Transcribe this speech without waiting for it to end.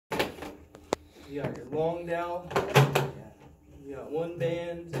You got your long dowel. You got one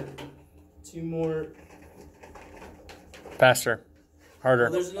band, two more. Faster, harder.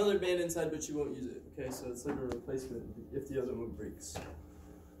 Well, there's another band inside, but you won't use it. Okay, so it's like a replacement if the other one breaks.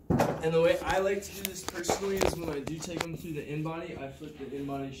 And the way I like to do this personally is when I do take them through the in-body, I flip the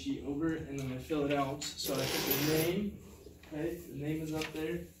in-body sheet over and then I fill it out. So I put the name, okay, the name is up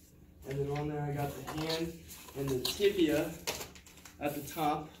there, and then on there I got the hand and the tibia at the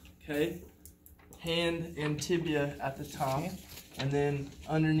top, okay, hand and tibia at the top, and then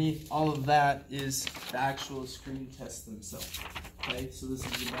underneath all of that is the actual screen tests themselves, okay. So this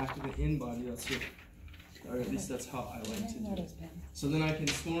is the back of the in-body. That's what, or at least that's how I like to do it. So then I can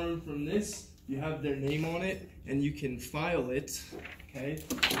score them from this. You have their name on it, and you can file it, okay,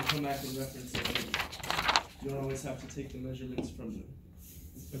 and come back and reference it later. You don't always have to take the measurements from them.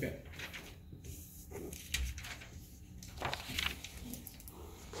 Okay.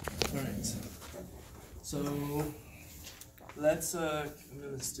 All right. So let's. I'm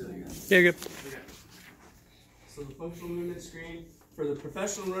gonna steal you guys. Yeah, good. Okay. So the functional movement screen. For the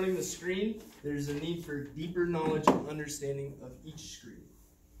professional running the screen, there's a need for deeper knowledge and understanding of each screen,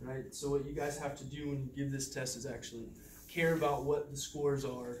 right? So what you guys have to do when you give this test is actually care about what the scores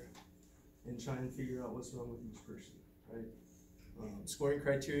are and try and figure out what's wrong with each person, right? Scoring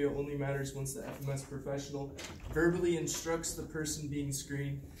criteria only matters once the FMS professional verbally instructs the person being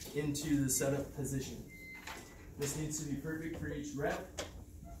screened into the setup position. This needs to be perfect for each rep,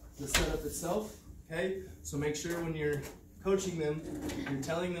 the setup itself, okay? So make sure when you're coaching them, you're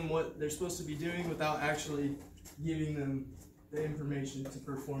telling them what they're supposed to be doing without actually giving them the information to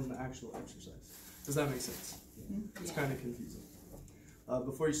perform the actual exercise. Does that make sense? It's kind of confusing.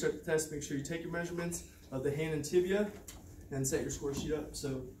 Before you start the test, make sure you take your measurements of the hand and tibia and set your score sheet up.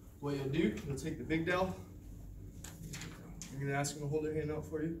 So what you'll do, you'll take the big dowel. You're going to ask them to hold their hand out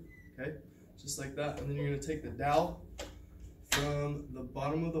for you, okay? Just like that. And then you're going to take the dowel from the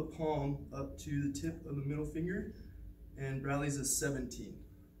bottom of the palm up to the tip of the middle finger. And Bradley's a 17,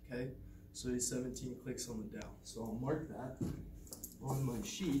 okay? So he's 17 clicks on the dowel. So I'll mark that on my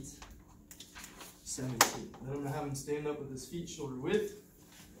sheet, 17. Then I'm gonna have him stand up with his feet shoulder width.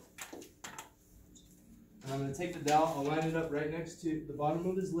 And I'm gonna take the dowel, I'll line it up right next to the bottom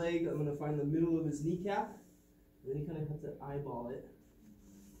of his leg. I'm gonna find the middle of his kneecap. Then you kind of have to eyeball it.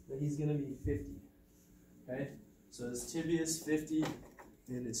 But he's gonna be 50, okay? So his tibia is 50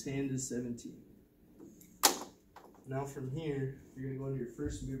 and his hand is 17. Now from here, you're going to go into your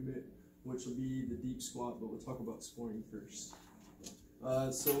first movement, which will be the deep squat, but we'll talk about scoring first.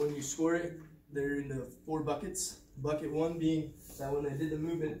 So when you score it, they're in the 4 buckets. Bucket 1 being that when they did the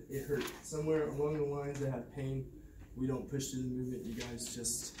movement, it hurt. Somewhere along the lines they had pain. We don't push through the movement. You guys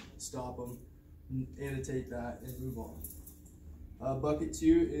just stop them, annotate that, and move on. Bucket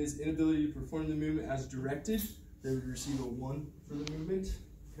 2 is inability to perform the movement as directed. They would receive a 1 for the movement,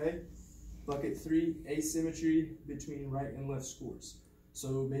 okay? Bucket 3, asymmetry between right and left scores.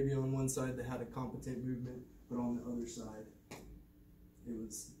 So maybe on one side they had a competent movement, but on the other side it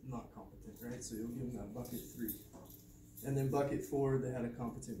was not competent, right? So you'll give them that bucket 3. And then bucket 4, they had a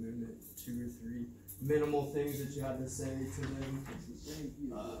competent movement, 2 or 3. Minimal things that you had to say to them.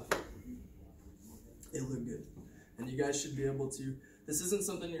 It looked good. And you guys should be able to, this isn't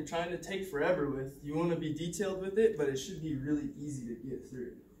something you're trying to take forever with. You want to be detailed with it, but it should be really easy to get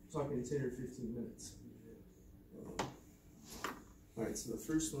through. Talking 10 or 15 minutes. All right, so the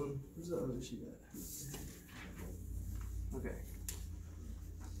first one, where's that other sheet at? Okay.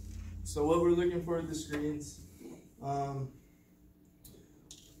 So what we're looking for with the screens,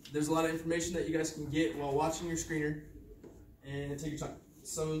 there's a lot of information that you guys can get while watching your screener, and take your time.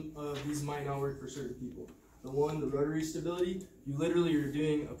 Some of these might not work for certain people. The rotary stability, you literally are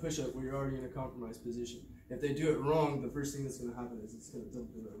doing a push-up where you're already in a compromised position. If they do it wrong, the first thing that's going to happen is it's going to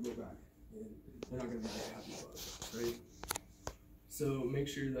dump in their low back, and they're not going to be very happy about it, right? So make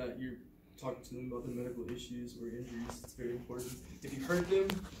sure that you're talking to them about the medical issues or injuries. It's very important. If you hurt them,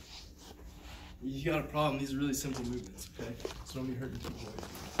 you got a problem. These are really simple movements, okay? So don't be hurting people.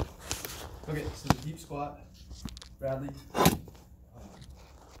 Okay, so the deep squat, Bradley.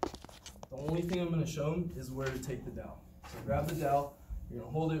 The only thing I'm going to show them is where to take the dowel. So grab the dowel, you're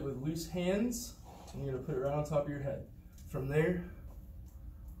going to hold it with loose hands, and you're going to put it right on top of your head. From there,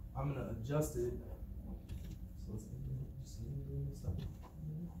 I'm going to adjust it.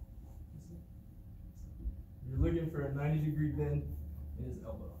 You're looking for a 90-degree bend in his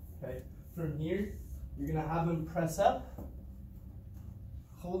elbow, okay? From here, you're going to have him press up,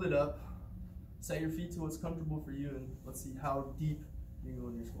 hold it up, set your feet to what's comfortable for you, and let's see how deep you go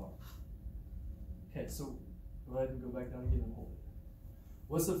in your squat. Okay, so go ahead and go back down again and hold it.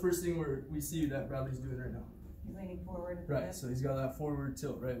 What's the first thing we see that Bradley's doing right now? He's leaning forward. Right, so he's got that forward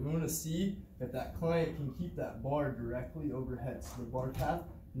tilt, right? We want to see if that client can keep that bar directly overhead, so the bar path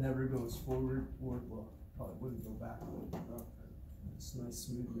never goes forward or, well, probably wouldn't go back. It's nice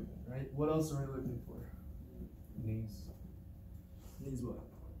smooth movement, right? What else are we looking for? Knees. Knees what?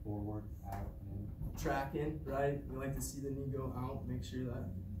 Forward, out, in. Track in, right? We like to see the knee go out, make sure that,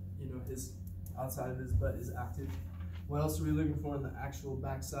 his outside of his butt is active. What else are we looking for on the actual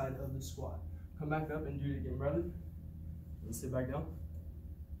backside of the squat? Come back up and do it again, Bradley. And sit back down.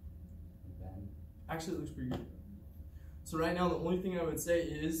 Actually, it looks pretty good. So right now, the only thing I would say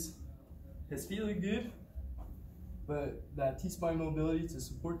is his feet look good, but that T-spine mobility to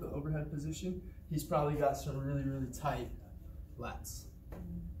support the overhead position, he's probably got some really, really tight lats.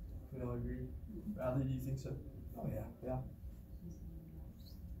 We all agree? Bradley, do you think so? Oh yeah.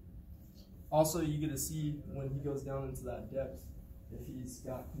 Also, you get to see when he goes down into that depth, if he's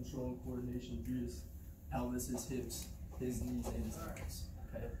got control and coordination through his pelvis, his hips, his knees, and his arms.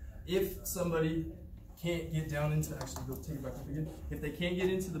 Okay. If somebody can't get down into, actually go take it back up again. If they can't get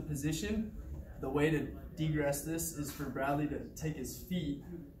into the position, the way to degress this is for Bradley to take his feet.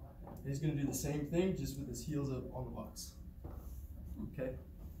 He's going to do the same thing, just with his heels up on the box. Okay.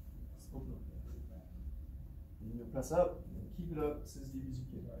 Open up. You're going to press up, keep it up, as deep as you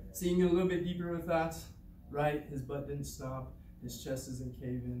can. So you can get a little bit deeper with that, right? His butt didn't stop, his chest isn't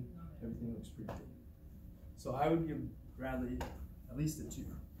caving, everything looks pretty good. So I would give Bradley at least a 2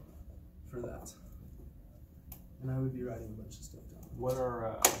 for that. And I would be writing a bunch of stuff down. What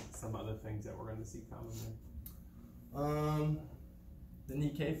are some other things that we're going to see commonly? The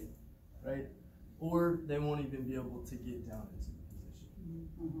knee cave, right? Or they won't even be able to get down into the position,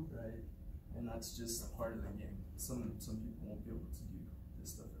 right? And that's just part of the game. Some people won't be able to do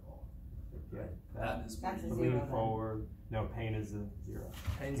this stuff at all. Yeah, That is that's pretty a lean zero. forward. No, pain is a 0.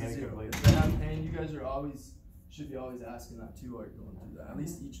 Pain's a Can't 0. complete. If they have pain, you guys should be always asking that too while you're going through that. At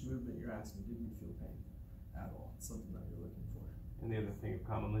least each movement you're asking, did we feel pain at all? It's something that you're looking for. And the other thing you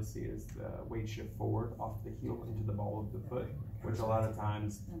commonly see is the weight shift forward off the heel into the ball of the foot, which a lot of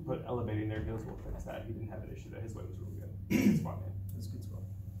times elevating their heels will fix that. He didn't have an issue there. His weight was really good. Good spot, man. That's a good spot.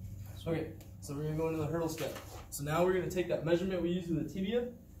 Okay, so we're gonna go into the hurdle step. So now we're gonna take that measurement we used with the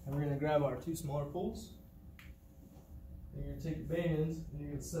tibia, and we're gonna grab our 2 smaller poles. And you're gonna take your bands, and you're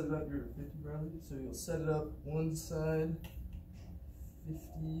gonna set it up. You're at 50, Bradley. So you'll set it up one side, 50,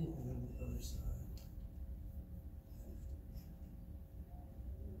 and then the other side.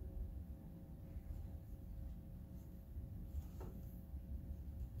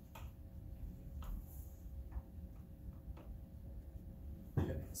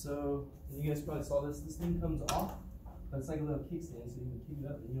 So, and you guys probably saw this. This thing comes off, but it's like a little kickstand, so you can kick it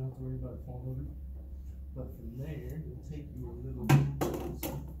up, and you don't have to worry about it falling over. But from there, you'll take your little poles,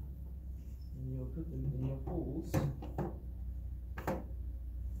 and you'll put them in your holes,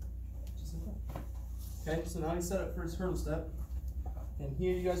 just like that. Okay, so now you set up first hurdle step, and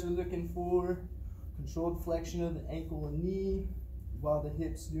here you guys are looking for controlled flexion of the ankle and knee, while the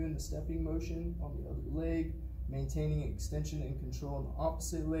hips doing the stepping motion on the other leg. Maintaining extension and control on the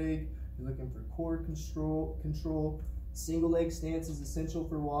opposite leg. You're looking for core control. Single leg stance is essential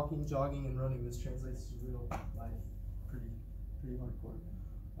for walking, jogging, and running. This translates to real life, pretty hardcore.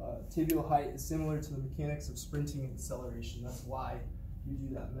 Tibial height is similar to the mechanics of sprinting and acceleration. That's why you do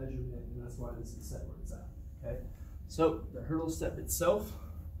that measurement, and that's why this is set where it's at. Okay. So the hurdle step itself,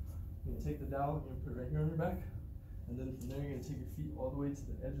 you're gonna take the dowel, you're gonna put it right here on your back, and then from there you're gonna take your feet all the way to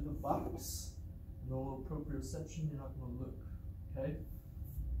the edge of the box. No proprioception, you're not going to look, okay?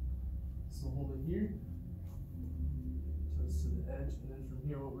 So hold it here, toes to the edge, and then from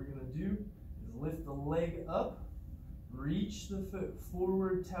here what we're going to do is lift the leg up, reach the foot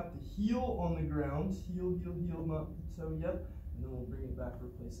forward, tap the heel on the ground, heel, not the toe yet, and then we'll bring it back,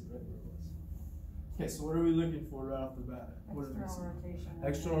 replace it right where it was. Okay, so what are we looking for right off the bat? External rotation.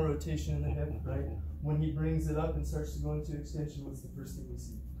 External rotation in the hip, right? When he brings it up and starts to go into extension, what's the first thing we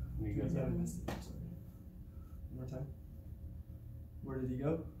see? He goes up. One more time. Where did he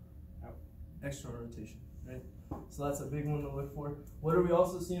go? Out. External rotation, right? So that's a big one to look for. What are we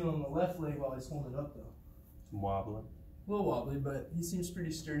also seeing on the left leg while he's holding it up, though? Some wobbling. A little wobbly, but he seems pretty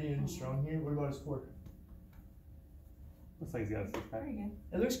sturdy and strong here. What about his core? Looks like he's got a 6-pack. Very good.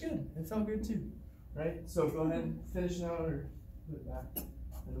 It looks good. It felt good too, right? So go ahead and finish now or put it back,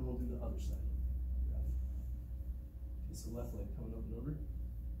 and then we'll do the other side. Okay, so left leg coming up and over.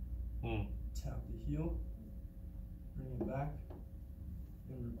 Tap the heel, bring it back,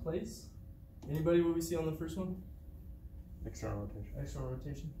 and replace. Anybody what we see on the first one? External rotation. External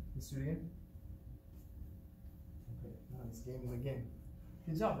rotation. Let's do it again. Okay, now it's game of the game.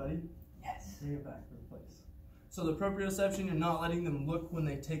 Good job, buddy. Yes. Bring it back in place. So the proprioception, you're not letting them look when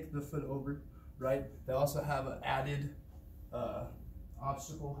they take the foot over, right? They also have an added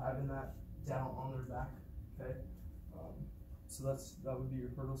obstacle, having that down on their back, okay? So that would be your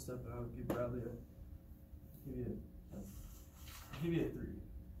hurdle step, and I would give Bradley give you a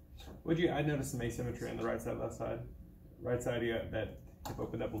 3. I noticed some asymmetry on the right side, left side. Right side, you got that hip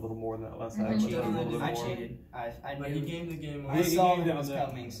opened up a little more than that left side. I Left cheated. side a little bit I more. cheated. I But he knew. gamed the game. I He saw gamed it on was the-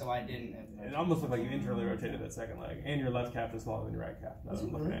 coming, so I didn't. It almost looked like you internally rotated that second leg, and your left calf is smaller than your right calf. Now that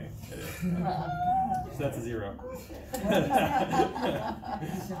I'm looking at it. It is. So that's a 0. My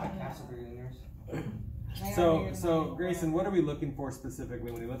calves are bigger than yours. So Grayson, what are we looking for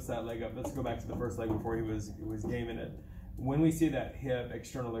specifically when he lifts that leg up? Let's go back to the first leg before he was gaming it. When we see that hip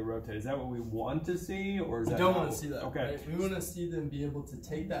externally rotate, is that what we want to see, or is We that don't not want to what- see that. Okay. Right? We want to see them be able to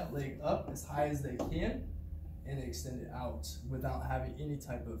take that leg up as high as they can and extend it out without having any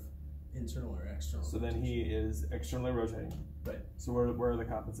type of internal or external. So then he is externally rotating. Right. So where are the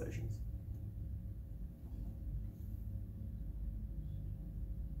compensations?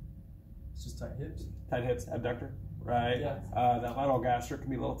 It's just tight hips. Tight hips, abductor, right? Yeah. That lateral gastric can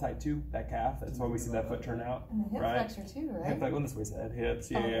be a little tight too. That calf. That's why we see that foot turn out. And the hip Right. flexor too, right? Hip flex. Well, this way said hips.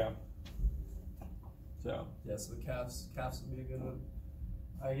 Yeah, Okay. yeah. So Yeah, so the calves would be a good one.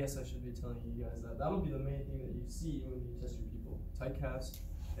 I guess I should be telling you guys that. That'll be the main thing that you see when you test your people. Tight calves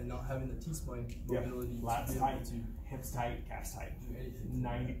and not having the T-spine Yeah. mobility lats to be able tight, to hips tight, calves tight. do anything.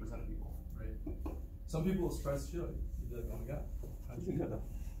 90% of people. Right. Some people will surprise the shit out of you. You'd be like, oh my god. how'd you do that?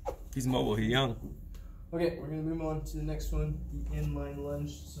 He's mobile. He's young. Okay, we're gonna move on to the next one, the inline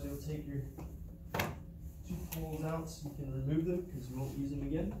lunge. So you'll take your 2 poles out so you can remove them because you won't use them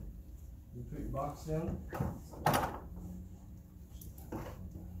again. You put your box down.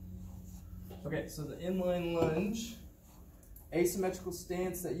 Okay, so the inline lunge, asymmetrical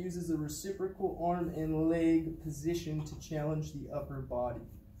stance that uses a reciprocal arm and leg position to challenge the upper body.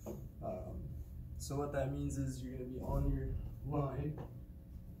 So what that means is you're gonna be on your line.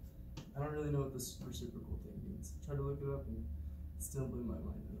 I don't really know what this reciprocal thing means. I tried to look it up and it still blew my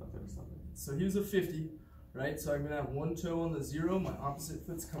mind. So he was a 50, right? So I'm gonna have one toe on the 0, my opposite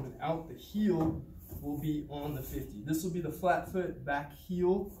foot's coming out, the heel will be on the 50. This will be the flat foot, back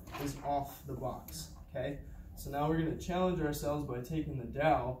heel is off the box, okay? So now we're gonna challenge ourselves by taking the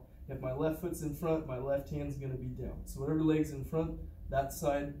dowel. If my left foot's in front, my left hand's gonna be down. So whatever leg's in front, that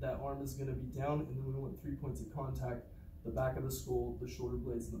side, that arm is gonna be down, and then we want 3 points of contact, the back of the skull, the shoulder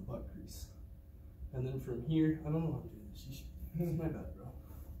blades, and the butt crease. And then from here, I don't know how to do this. This is my bad, bro.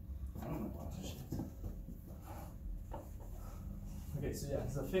 I don't know how to do shit. Okay, so yeah,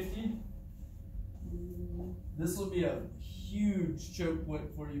 it's a 50. This will be a huge choke point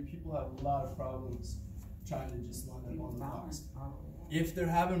for you. People have a lot of problems trying to just line up on the box. If they're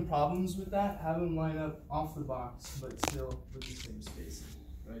having problems with that, have them line up off the box, but still with the same spacing,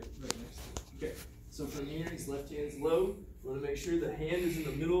 right next to it. Okay, so from here, his left hand's low. We want to make sure the hand is in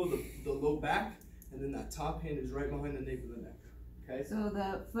the middle of the low back, and then that top hand is right behind the nape of the neck. Okay. So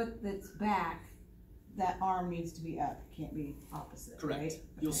the foot that's back, that arm needs to be up, can't be opposite, Correct. right?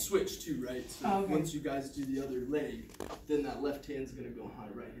 You'll Okay. switch too, right? So Okay. once you guys do the other leg, then that left hand's gonna go high,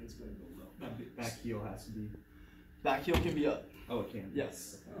 right hand's gonna go low. Back heel has to be. Back heel can be up. Oh, it can.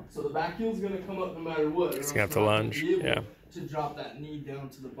 Yes. So the back heel's gonna come up no matter what. It's or gonna else have to we're not lunge, be able yeah. To drop that knee down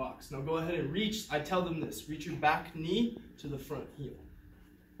to the box. Now go ahead and reach. I tell them this: reach your back knee to the front heel.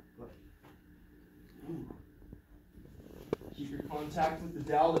 Ooh. Keep your contact with the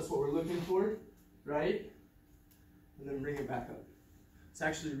dowel. That's what we're looking for, right? And then bring it back up. It's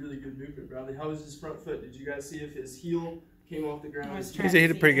actually a really good movement, Bradley. How was his front foot? Did you guys see if his heel came off the ground? He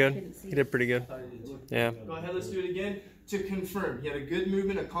did pretty good. He did pretty good. Yeah. Go ahead, let's do it again to confirm. He had a good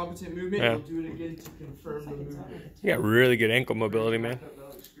movement, a competent movement. Yeah. We'll do it again to confirm the movement. You got really good ankle mobility, man. That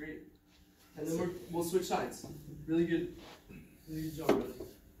looks great. And then we'll switch sides. Really good job,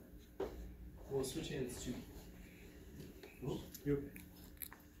 brother. We'll switch hands too.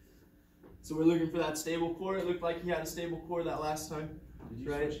 So we're looking for that stable core. It looked like he had a stable core that last time. Did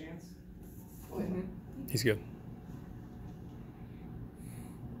you Right. switch hands? He's good.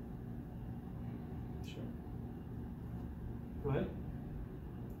 Sure. Go ahead.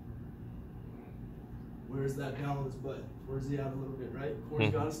 Where's that down on his butt? Where's he out a little bit, right? Core's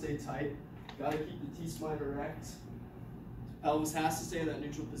Mhm. gotta stay tight. Gotta keep the T-spine erect. Pelvis has to stay in that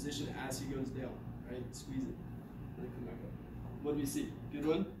neutral position as he goes down, right? Squeeze it. And then come back up. What do you see? Good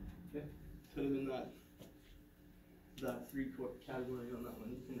one? Okay. Put him in that 3-quart category on that one.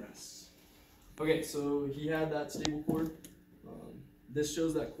 You can rest. Okay, so he had that stable core. This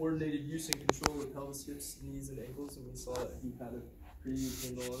shows that coordinated use and control of pelvis, hips, knees, and ankles, and we saw that he had pretty good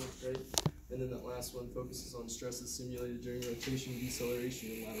handle on it, right? And then that last one focuses on stresses simulated during rotation, deceleration,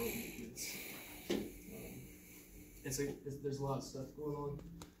 and lateral movements. There's a lot of stuff going on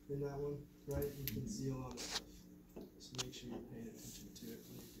in that one, right? You can see a lot of stuff. So make sure you're paying attention to it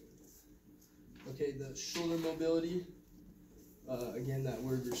when you're doing it. Okay, the shoulder mobility. Again, that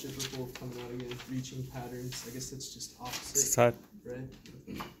word reciprocal coming out again. Reaching patterns. I guess that's just opposite. Side. Right?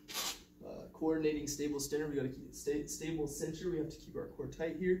 Coordinating stable center. We got to keep stable center. We have to keep our core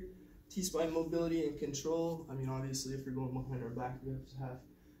tight here. T-spine mobility and control. I mean, obviously, if we're going behind our back, we have to have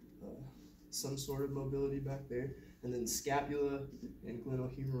some sort of mobility back there. And then scapula and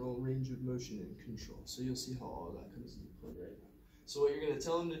glenohumeral range of motion and control. So you'll see how all that comes into play right now. So what you're going to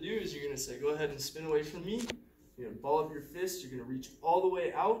tell them to do is you're going to say, go ahead and spin away from me. You're going to ball up your fist. You're going to reach all the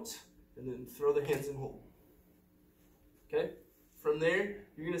way out and then throw the hands and hold. Okay? From there,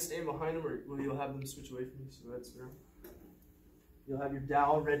 you're going to stay behind them, or you'll have them switch away from you. So that's around. You'll have your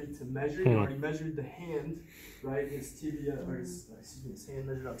dowel ready to measure. You already measured the hand, right? His tibia, or his hand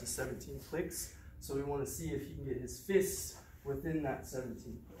measured out to 17 clicks. So we want to see if he can get his fists within that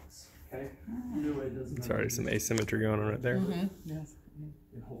 17 clicks. Okay? Either way, it doesn't matter. Sorry, some asymmetry going on right there. Yes.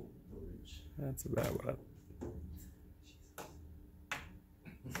 And hold. Don't reach. That's about what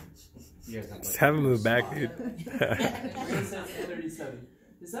You guys have Just have him move back, dude. 37.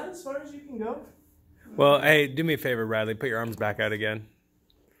 Is that as far as you can go? Well, hey, do me a favor, Bradley. Put your arms back out again.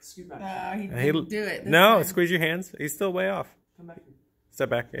 Scoot back. He Hey, didn't do it. No, squeeze your hands. He's still way off. Come back here. Step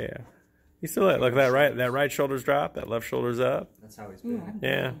back. Yeah. He's still look at that right shoulder's drop. That left shoulder's up. That's how he's been.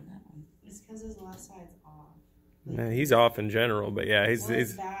 Yeah. It's because his left side's off. Yeah, he's off in general, but yeah, he's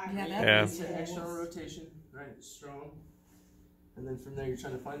Back. Yeah. It's an external rotation, right? Strong. And then from there, you're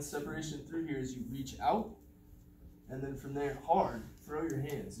trying to find separation through here as you reach out. And then from there, hard, throw your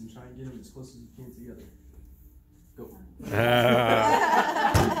hands and try and get them as close as you can together. Go.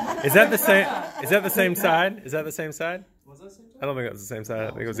 Is that the same? Is that the same side? Is that the same side? Was that the same I don't think it was the same side.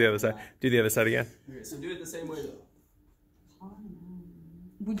 I think it was the other side. Do the other side again. Okay, so do it the same way though.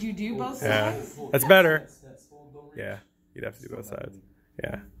 Would you do both Yeah. sides? That's better. That's hold, don't reach. Yeah, you'd have to do both sides.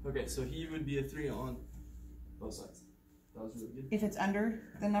 Yeah. Okay, so he would be a 3 on both sides. That was really good. If it's under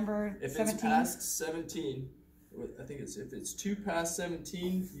the number If 17? it's past 17, I think it's if it's 2 past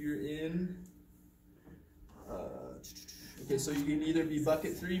 17, you're in. Okay, so you can either be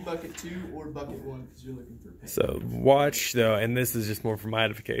bucket 3, bucket 2, or bucket 1 because you're looking for pain. So watch though, and this is just more for my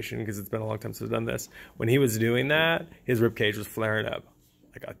edification because it's been a long time since I've done this. When he was doing that, his rib cage was flaring up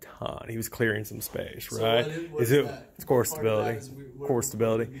like a ton. He was clearing some space, So right? what is that? It's core Part of that stability. is Core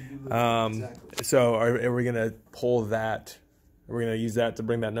stability. Exactly. So are we gonna pull that? Are we gonna use that to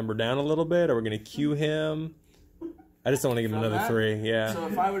bring that number down a little bit? Are we gonna cue him? I just don't want to give him From another that? 3. Yeah. So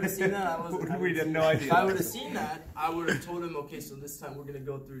if I would have seen that, We had no idea. If I would have seen that, I would have told him, okay, so this time we're gonna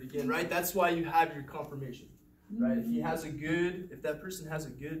go through it again, right? That's why you have your confirmation, right? If he has if that person has a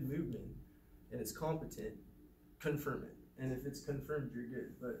good movement and it's competent, confirm it. And if it's confirmed, you're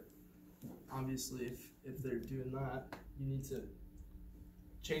good. But obviously, if they're doing that, you need to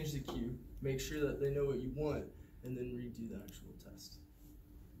change the cue, make sure that they know what you want, and then redo the actual test.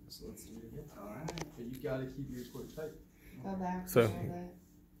 So let's do it again. Alright. But you gotta keep your core tight. Go back So- a little bit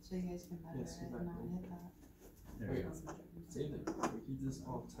so you guys can measure Yes, it go and back not a hit that. There you go. Same thing. We keep this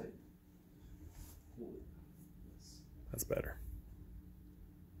all tight. Hold it. Yes. That's better.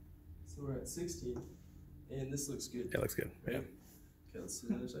 So we're at 16, and this looks good. Yeah, looks good. Yeah. Okay, let's see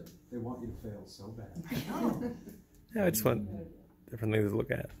the other side. They want you to fail so bad. Yeah, I just want different things to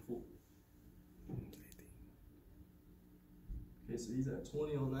look at. Okay, so he's at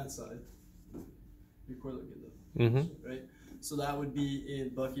 20 on that side. Your core look good though. Mm-hmm. Right? So that would be in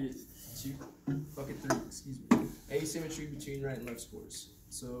bucket 3, excuse me. Asymmetry between right and left scores.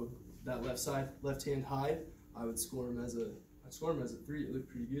 So that left side, left hand high, I would score him as a 3. It looked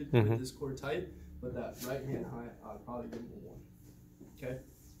pretty good with this core tight. But that right hand high, I'd probably give him a 1. Okay.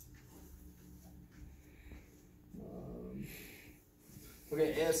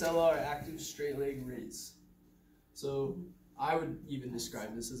 Okay, ASLR, active straight leg raise. So I would even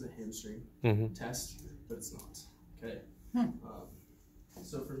describe this as a hamstring test, but it's not. Okay.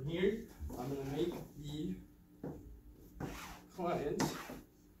 So from here, I'm going to make the client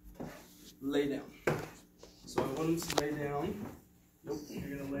lay down. So I want him to lay down. Nope,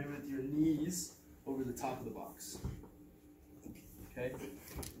 you're going to lay with your knees over the top of the box. Okay.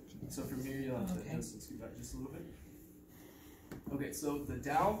 So from here, you'll have to scoot back just a little bit. Okay, so the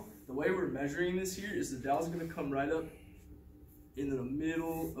dowel, the way we're measuring this here is the dowel's going to come right up in the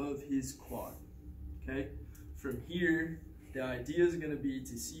middle of his quad. Okay? From here, the idea is going to be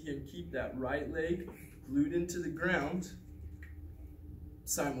to see him keep that right leg glued into the ground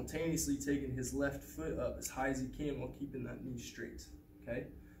simultaneously taking his left foot up as high as he can while keeping that knee straight. Okay,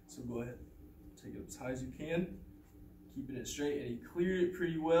 so go ahead, take it up as high as you can, keeping it straight, and he cleared it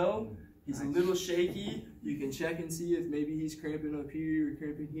pretty well. He's a little shaky. You can check and see if maybe he's cramping up here or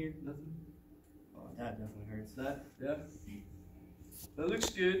cramping here. Nothing. That definitely hurts. That, yeah. That looks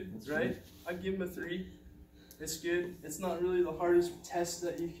good, right? I'd give him a 3. It's good. It's not really the hardest test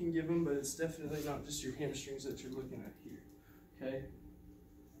that you can give him, but it's definitely not just your hamstrings that you're looking at here. Okay?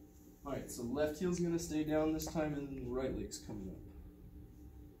 Alright, so left heel's going to stay down this time, and then the right leg's coming up.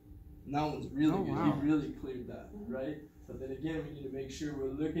 And that one's really good. Wow. He really cleared that, right? But then again, we need to make sure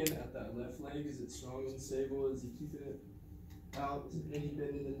we're looking at that left leg. Is it strong and stable? Is he keeping it out? Is it any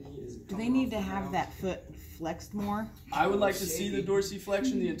bend in the knee? Is it Do they coming need off to the have ground? that foot flexed more? I would like to see the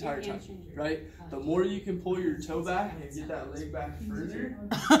dorsiflexion the entire time, right? The more you can pull your toe back and get that leg back further,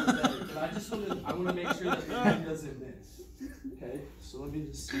 the better. But I want to make sure that the knee doesn't miss. Okay, so let me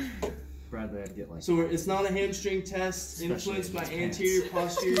just see. Bradley, I'd get like. So it's not a hamstring test, Especially influenced by if it's anterior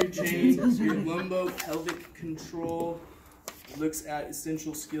posterior chain, your lumbo-pelvic control, looks at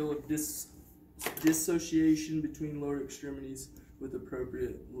essential skill of dissociation between lower extremities with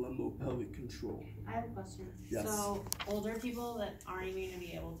appropriate lumbo-pelvic control. I have a question. Yes. So older people that aren't even going to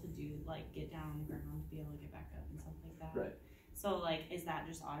be able to do, like, get down on the ground to be able to get back up and stuff like that. Right. So, like, is that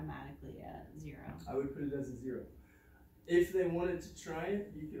just automatically a 0? I would put it as a 0. If they wanted to try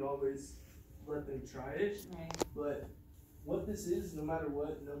it, you could always let them try it. Right. But what this is, no matter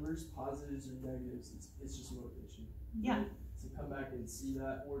what, numbers, positives or negatives, it's just motivation. Yeah. To come back and see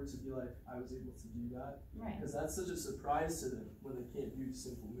that, or to be like, I was able to do that. Right. Because that's such a surprise to them when they can't do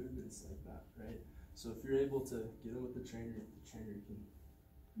simple movements like that, right? So if you're able to get them with the trainer can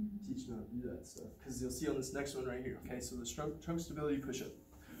teach them how to do that stuff. Because you'll see on this next one right here, okay? So the trunk stability push-up.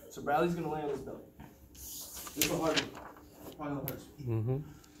 So Bradley's going to lay on his belly. This is the hard one. Probably the hardest one.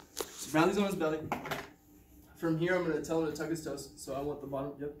 So Bradley's on his belly. From here, I'm going to tell him to tuck his toes. So I want the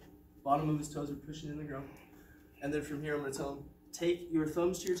bottom of his toes are pushing in the ground. And then from here, I'm going to tell him, take your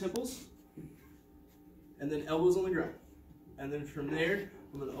thumbs to your temples, and then elbows on the ground. And then from there,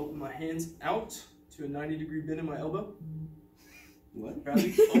 I'm going to open my hands out to a 90-degree bend in my elbow. What?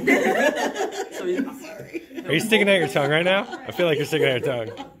 Bradley, open. So Are you sticking out your tongue right now? I feel like you're sticking out your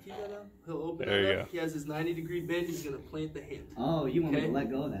tongue. He'll open There it you up. He has his 90-degree bend. He's going to plant the hand. Oh, you want me Okay. to let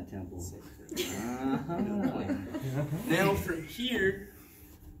go of that temple? Now from here,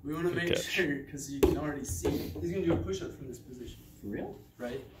 we want to Good make catch. sure, because you can already see, he's going to do a push-up from this position, For real?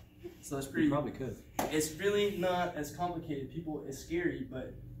 right? So that's pretty. Probably could. It's really not as complicated. People, it's scary,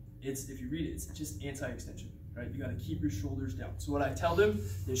 but it's, if you read it, it's just anti-extension, right? You got to keep your shoulders down. So what I tell them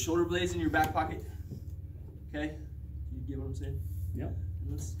is shoulder blades in your back pocket. Okay, you get what I'm saying? Yep.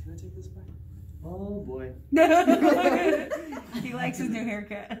 Can I take this back? Oh boy. He likes his new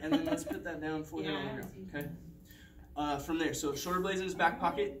haircut. And then let's put that down, full down on the ground. Okay. From there, so shoulder blades in his back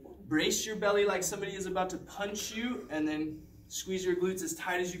pocket. Brace your belly like somebody is about to punch you, and then squeeze your glutes as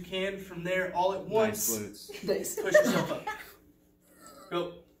tight as you can. From there, all at once, Nice push yourself up.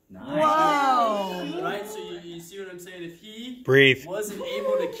 Go. Nice. Whoa! Right, so you see what I'm saying? If he Breathe. wasn't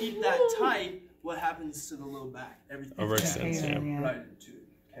able to keep that tight, what happens to the low back? Everything Overextends, falls yeah. right into it.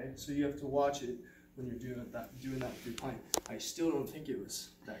 Okay, so you have to watch it when you're doing that with your client. I still don't think it was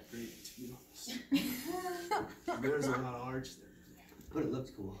that great, to be honest. There was a lot of arch there. But it looks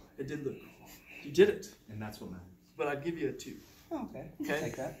cool. It did look cool. You did it, And that's what matters. but I'd give you a 2. Oh, okay. Okay.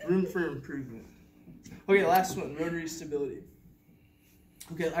 Take that. Room for improvement. Okay, last one, rotary stability.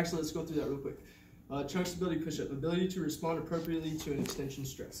 Okay, actually, let's go through that real quick. Trunk stability push-up, ability to respond appropriately to an extension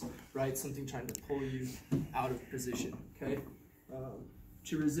stress, right? Something trying to pull you out of position, okay?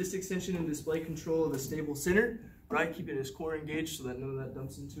 To resist extension and display control of a stable center, right? Keeping his core engaged so that none of that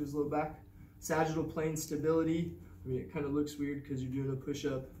dumps into his low back. Sagittal plane stability. I mean, it kind of looks weird because you're doing a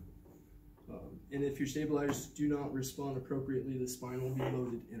push-up. And if your stabilizers do not respond appropriately, the spine will be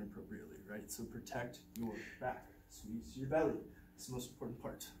loaded inappropriately, right? So protect your back. Squeeze your belly. It's the most important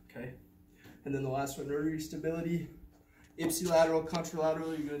part, okay? And then the last one, rotary stability. Ipsilateral,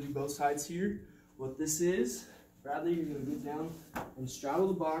 contralateral, you're gonna do both sides here. What this is, Bradley, you're gonna go down and straddle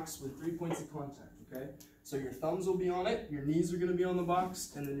the box with 3 points of contact, okay? So your thumbs will be on it, your knees are gonna be on the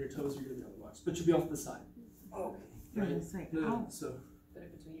box, and then your toes are gonna be on the box. But you'll be off the side. Oh. Right? It's like, No, ow. so Put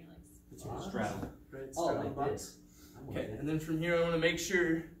it between your legs. between your Straddle. right? Oh, Straddle like the box. this. Okay, and then from here I want to make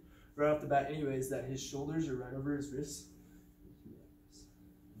sure, right off the bat anyways, that his shoulders are right over his wrists.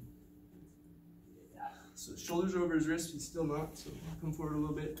 Yeah. So his shoulders are over his wrists, he's still not, so come forward a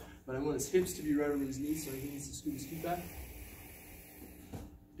little bit. But I want his hips to be right over his knees, so he needs to scoot his feet back.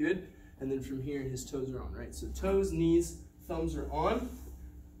 Good. And then from here his toes are on, right? So toes, knees, thumbs are on.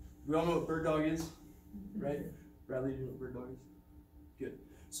 We all know what bird dog is, right? Bradley, do you know what bird dog is? Good.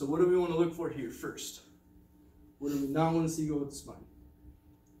 So what do we want to look for here first? What do we not want to see go with the spine?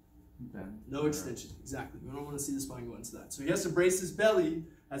 Okay. No extension, exactly. We don't want to see the spine go into that. So he has to brace his belly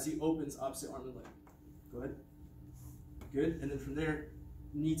as he opens opposite arm and leg. Go ahead. Good. And then from there,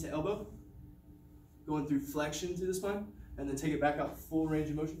 knee to elbow. Going through flexion through the spine. And then take it back out full range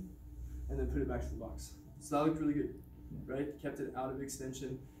of motion. And then put it back to the box. So that looked really good, right? Kept it out of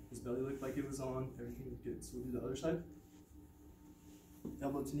extension. His belly looked like it was on. Everything was good. So we'll do the other side.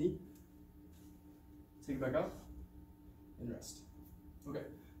 Elbow to knee. Take it back out. And rest. Okay.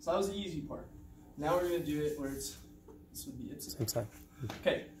 So that was the easy part. Now we're going to do it where this would be it. Same side.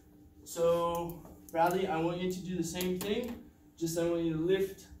 Okay. So, Bradley, I want you to do the same thing. Just I want you to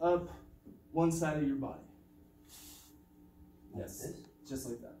lift up one side of your body. Yes. Just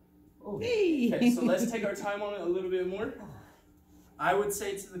like that. Okay, so let's take our time on it a little bit more. I would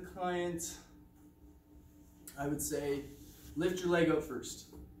say to the client, lift your leg up first.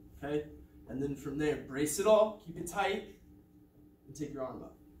 Okay? And then from there, brace it all, keep it tight, and take your arm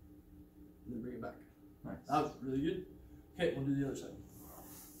up. And then bring it back. Nice. That was really good. Okay, we'll do the other side.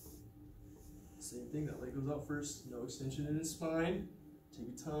 Same thing, that leg goes out first, no extension in his spine. Take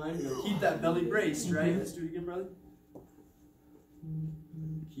your time. You gotta keep that belly braced, right? Let's do it again, brother.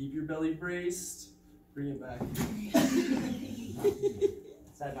 Keep your belly braced. Bring it back.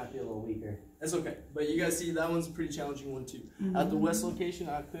 Side might be a little weaker. That's okay. But you guys see, that one's a pretty challenging one too. At the West location,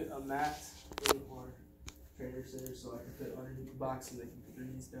 I put a mat in our trainer center so I can put underneath the box and they can put their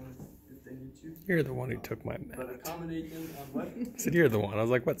knees down if they need to. You're the one who took my But mat. accommodate them on what? I said you're the one. I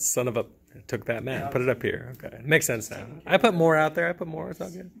was like, what son of a took that mat? Put it up here. Okay, makes sense now. I put more out there. I put more. It's all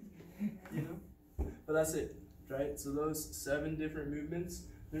good. You know? But that's it, right? So those 7 different movements,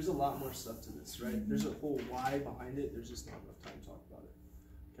 there's a lot more stuff to this, right? There's a whole why behind it. There's just not enough time to talk about it.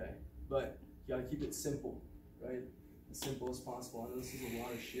 Okay? But you gotta keep it simple, right? As simple as possible. I know this is a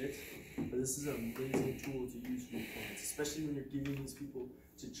lot of shit, but this is an amazing tool to use for your clients, especially when you're giving these people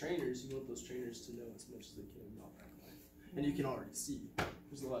to trainers. You want those trainers to know as much as they can about that client. And you can already see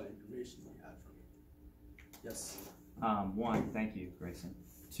there's a lot of information we had from it. Yes? 1, thank you, Grayson.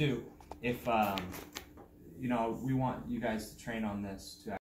 2, if, we want you guys to train on this to